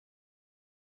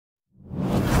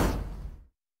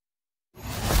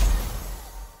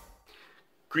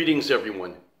Greetings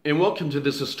everyone, and welcome to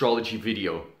this astrology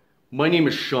video. My name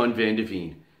is Sean Van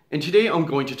Deveen, and today I'm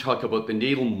going to talk about the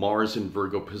natal Mars in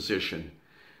Virgo position.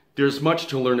 There's much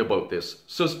to learn about this,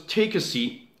 so take a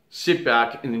seat, sit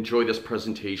back, and enjoy this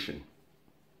presentation.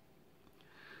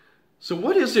 So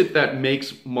what is it that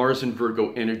makes Mars in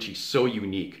Virgo energy so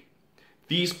unique?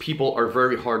 These people are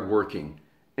very hardworking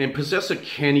and possess a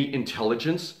canny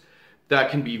intelligence that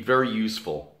can be very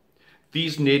useful.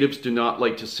 These natives do not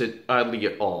like to sit idly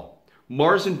at all.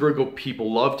 Mars and Virgo people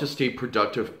love to stay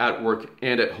productive at work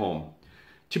and at home.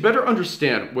 To better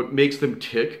understand what makes them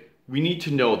tick, we need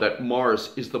to know that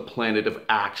Mars is the planet of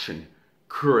action,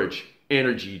 courage,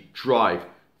 energy, drive,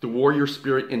 the warrior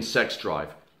spirit, and sex drive.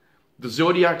 The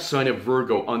zodiac sign of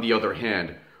Virgo, on the other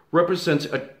hand, represents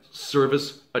a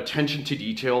service, attention to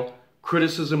detail,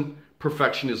 criticism,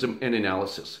 perfectionism, and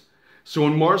analysis. So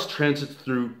when Mars transits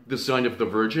through the sign of the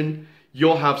Virgin,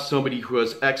 you'll have somebody who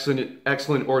has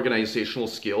excellent organizational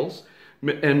skills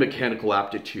and mechanical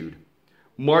aptitude.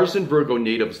 Mars and Virgo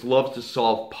natives love to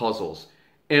solve puzzles,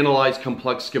 analyze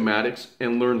complex schematics,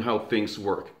 and learn how things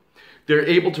work. They're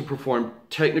able to perform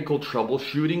technical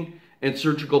troubleshooting and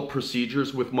surgical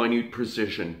procedures with minute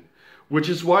precision, which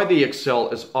is why they excel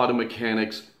as auto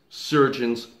mechanics,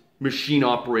 surgeons, machine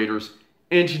operators,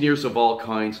 engineers of all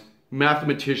kinds,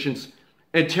 mathematicians,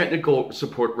 and technical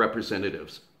support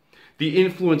representatives. The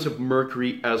influence of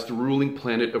Mercury as the ruling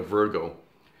planet of Virgo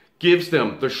gives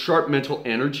them the sharp mental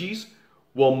energies,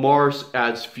 while Mars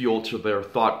adds fuel to their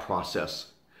thought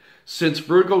process. Since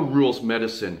Virgo rules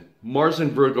medicine, Mars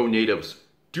and Virgo natives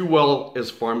do well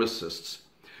as pharmacists.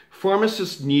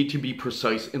 Pharmacists need to be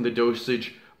precise in the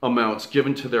dosage amounts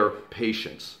given to their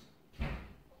patients.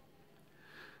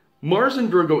 Mars and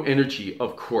Virgo energy,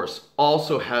 of course,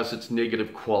 also has its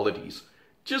negative qualities,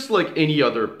 just like any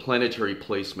other planetary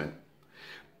placement.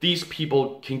 These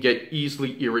people can get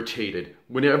easily irritated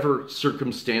whenever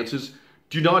circumstances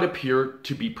do not appear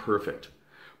to be perfect.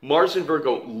 Mars in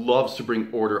Virgo loves to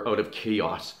bring order out of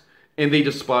chaos, and they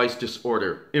despise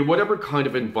disorder in whatever kind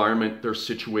of environment they're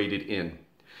situated in.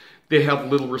 They have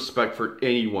little respect for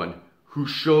anyone who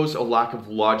shows a lack of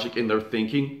logic in their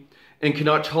thinking and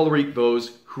cannot tolerate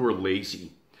those who are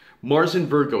lazy. Mars and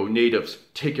Virgo natives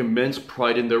take immense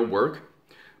pride in their work,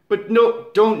 but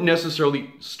don't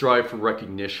necessarily strive for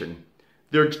recognition.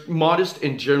 They're modest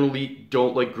and generally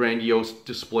don't like grandiose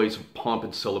displays of pomp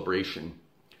and celebration.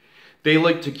 They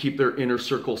like to keep their inner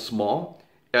circle small,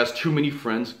 as too many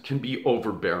friends can be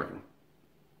overbearing.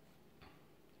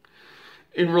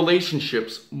 In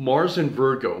relationships, Mars and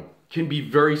Virgo can be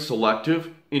very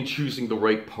selective in choosing the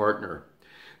right partner.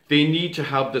 They need to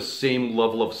have the same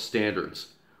level of standards.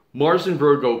 Mars and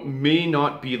Virgo may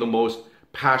not be the most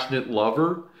passionate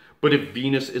lover, but if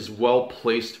Venus is well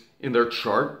placed in their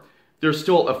chart, they're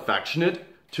still affectionate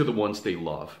to the ones they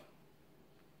love.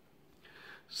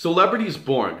 Celebrities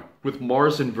born with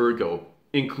Mars and Virgo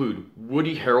include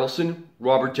Woody Harrelson,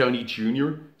 Robert Downey Jr.,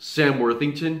 Sam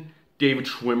Worthington, David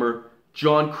Schwimmer,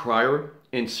 John Cryer,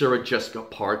 and Sarah Jessica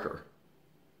Parker.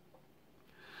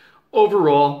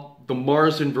 Overall, the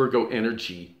Mars and Virgo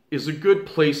energy is a good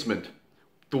placement.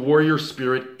 The warrior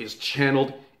spirit is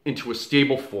channeled into a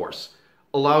stable force,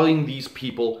 allowing these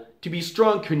people to be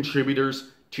strong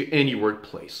contributors to any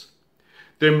workplace.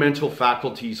 Their mental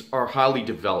faculties are highly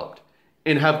developed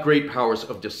and have great powers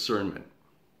of discernment.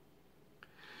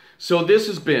 So this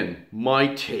has been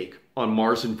my take on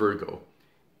Mars and Virgo.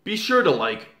 Be sure to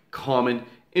like, comment,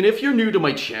 and if you're new to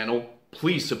my channel,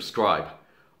 please subscribe.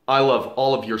 I love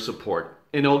all of your support,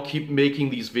 and I'll keep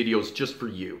making these videos just for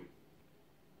you.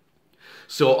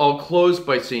 So I'll close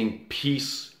by saying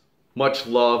peace, much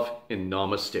love, and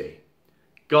namaste.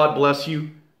 God bless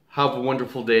you, have a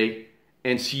wonderful day,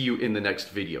 and see you in the next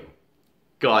video.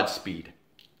 Godspeed.